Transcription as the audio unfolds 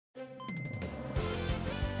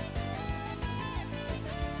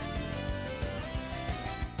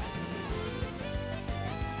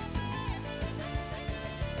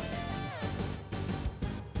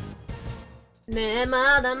ねえ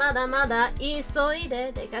まだまだまだ急い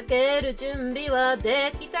で出かける準備は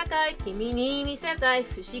できたかい？君に見せたい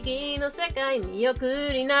不思議の世界、見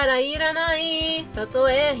送りならいらない。たと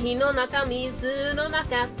え火の中水の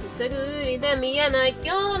中手探りで見えない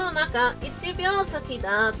今日の中、1秒先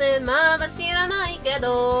だってまだ知らないけ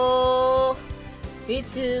ど、い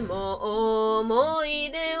つも思い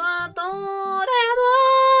出はどれ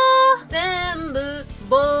も全部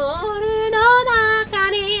ボールの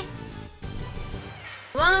中に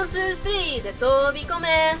ワン、ツー、スリーで飛び込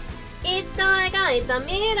め。いつか描いた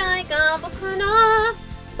未来が僕の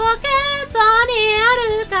ポケットにあ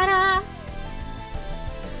るから。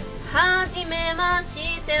はじめま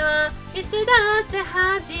してはいつだって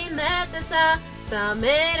初めてさ。た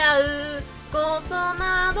めらうこと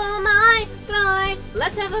などない。Try,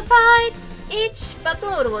 let's have a fight。 1バ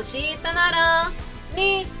トルをしたなら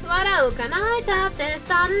2笑うか泣いたって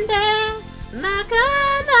3で仲間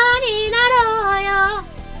になろうよ。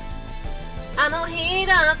あの日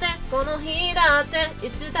だってこの日だってい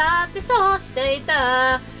つだってそうしてい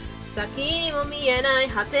た。先も見えない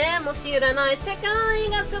果ても知らない世界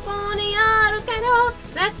がそこにあるけど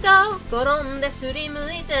Let's go 転んですり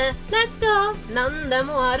むいて Let's go 何で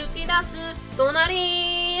も歩き出す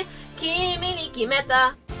隣君に決め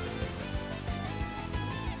た。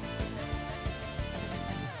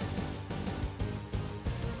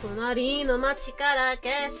隣の街から景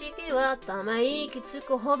色はため息つ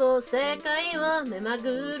くほど世界は目ま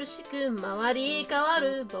ぐるしく回り変わ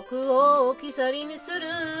る。僕を置き去りにする。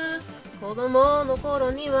子供の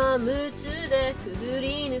頃には夢中でくぐ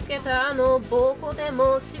り抜けたあの暴行で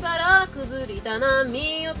もしばらくぶりだな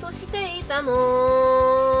見落としていた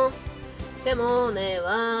の。でもね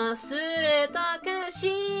忘れた景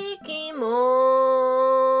色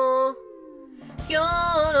も今日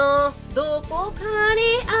のどこかに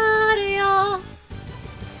あるよ。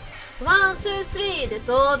ワン、ツー、スリーで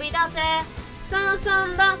飛び出せ。さんさ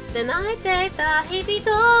んだって泣いていた日々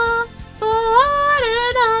とボール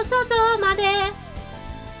の外まで。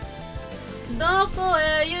どこ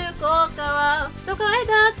へ行こうかはどこへ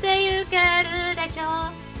だって行けるでしょ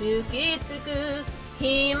う。行き着く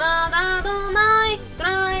暇などない。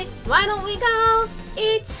Try, why don't we go。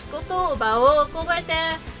 1言葉を超えて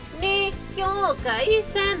2境界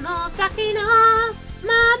線の先のま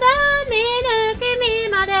だ見ぬ君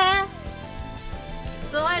まで。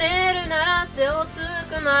問えれるなら手をつ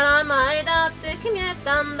くなら前だって決め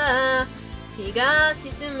たんだ。日が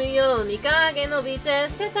沈むように影伸びて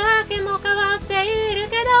背丈も変わっている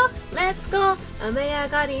けど Let's go 雨上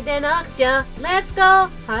がりでなくちゃ Let's go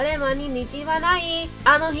晴れ間に虹はない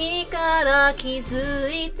あの日から気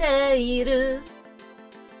づいている。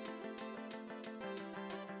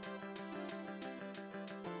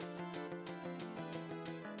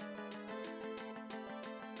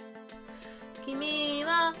君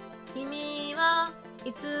は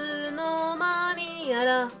いつの間にや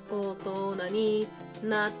ら大人に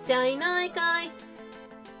なっちゃいないかい。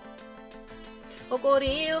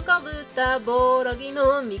埃をかぶったボラギ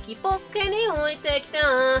の幹ポッケに置いてきた。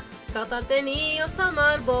片手に収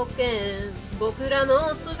まる冒険僕ら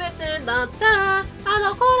のすべてだった。あ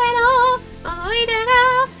の頃の思い出が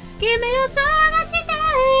君を探している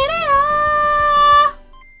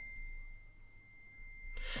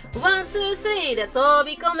よ。ワン、ツー、スリーで飛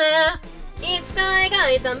び込め。いつか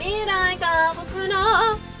描いた未来が僕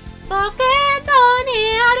のポケットに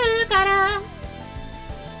あるから。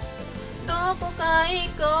どこか行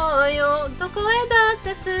こうよどこへだっ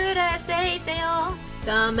て連れて行ってよ。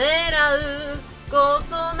ためらうこ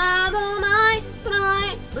となどない。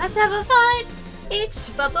Try, let's have a fight。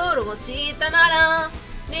 1バトルをしたなら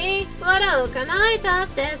2笑うか泣いたっ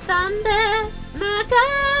て3で仲間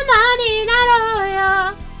になろう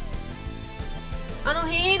よ。あの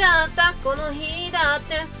日だったこの日だっ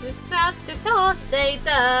てだってそうしてい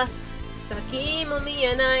た。先も見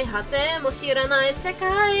えない果ても知らない世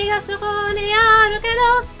界がそこにあるけ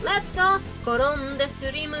ど Let's go 転んで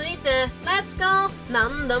すりむいて Let's go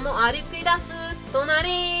何度も歩き出す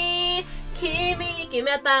隣君に決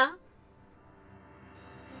めた。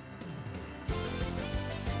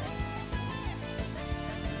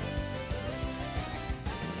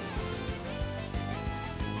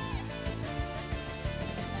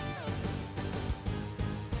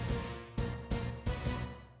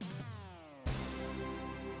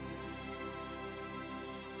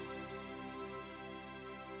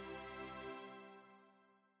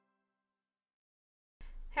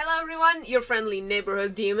Hello everyone, your friendly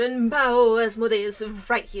neighborhood demon, Bao Asmodeus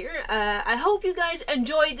right here. I hope you guys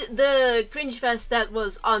enjoyed the cringe fest that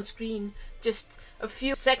was on screen just a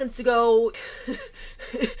few seconds ago.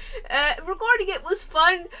 Recording it was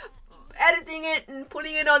fun, editing it and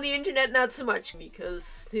putting it on the internet, not so much,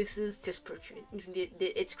 because this is just for cringe.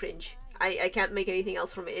 It's cringe. I can't make anything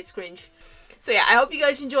else from it. It's cringe. So yeah, I hope you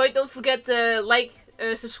guys enjoyed. Don't forget to like,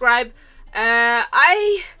 subscribe.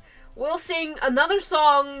 I will sing another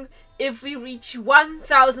song if we reach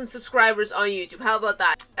 1,000 subscribers on YouTube. How about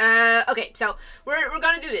that? Okay, so we're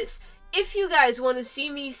gonna do this. If you guys want to see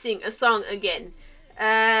me sing a song again,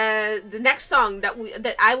 the next song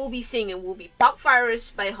that I will be singing will be Pop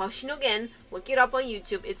Virus by Hoshino Gen. Look it up on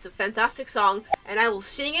YouTube. It's a fantastic song, and I will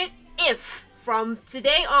sing it if from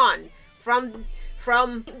today on, from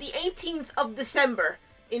the 18th of December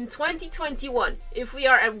in 2021, if we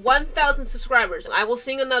are at 1,000 subscribers, I will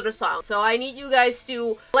sing another song. So I need you guys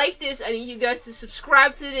to like this, I need you guys to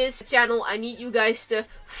subscribe to this channel, I need you guys to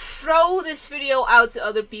throw this video out to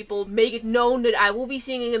other people, make it known that I will be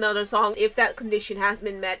singing another song if that condition has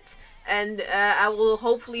been met. And I will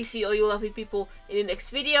hopefully see all you lovely people in the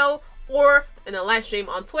next video, or in a live stream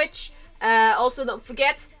on Twitch. Also, don't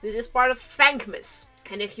forget, this is part of THANKMAS.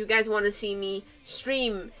 And if you guys want to see me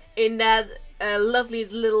stream in that lovely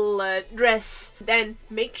little dress, then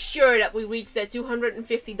make sure that we reach that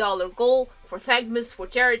 $250 goal for THANKMAS, for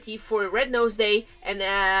charity, for Red Nose Day. And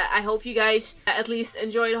I hope you guys at least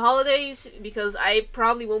enjoy the holidays, because I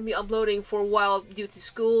probably won't be uploading for a while due to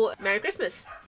school. Merry Christmas!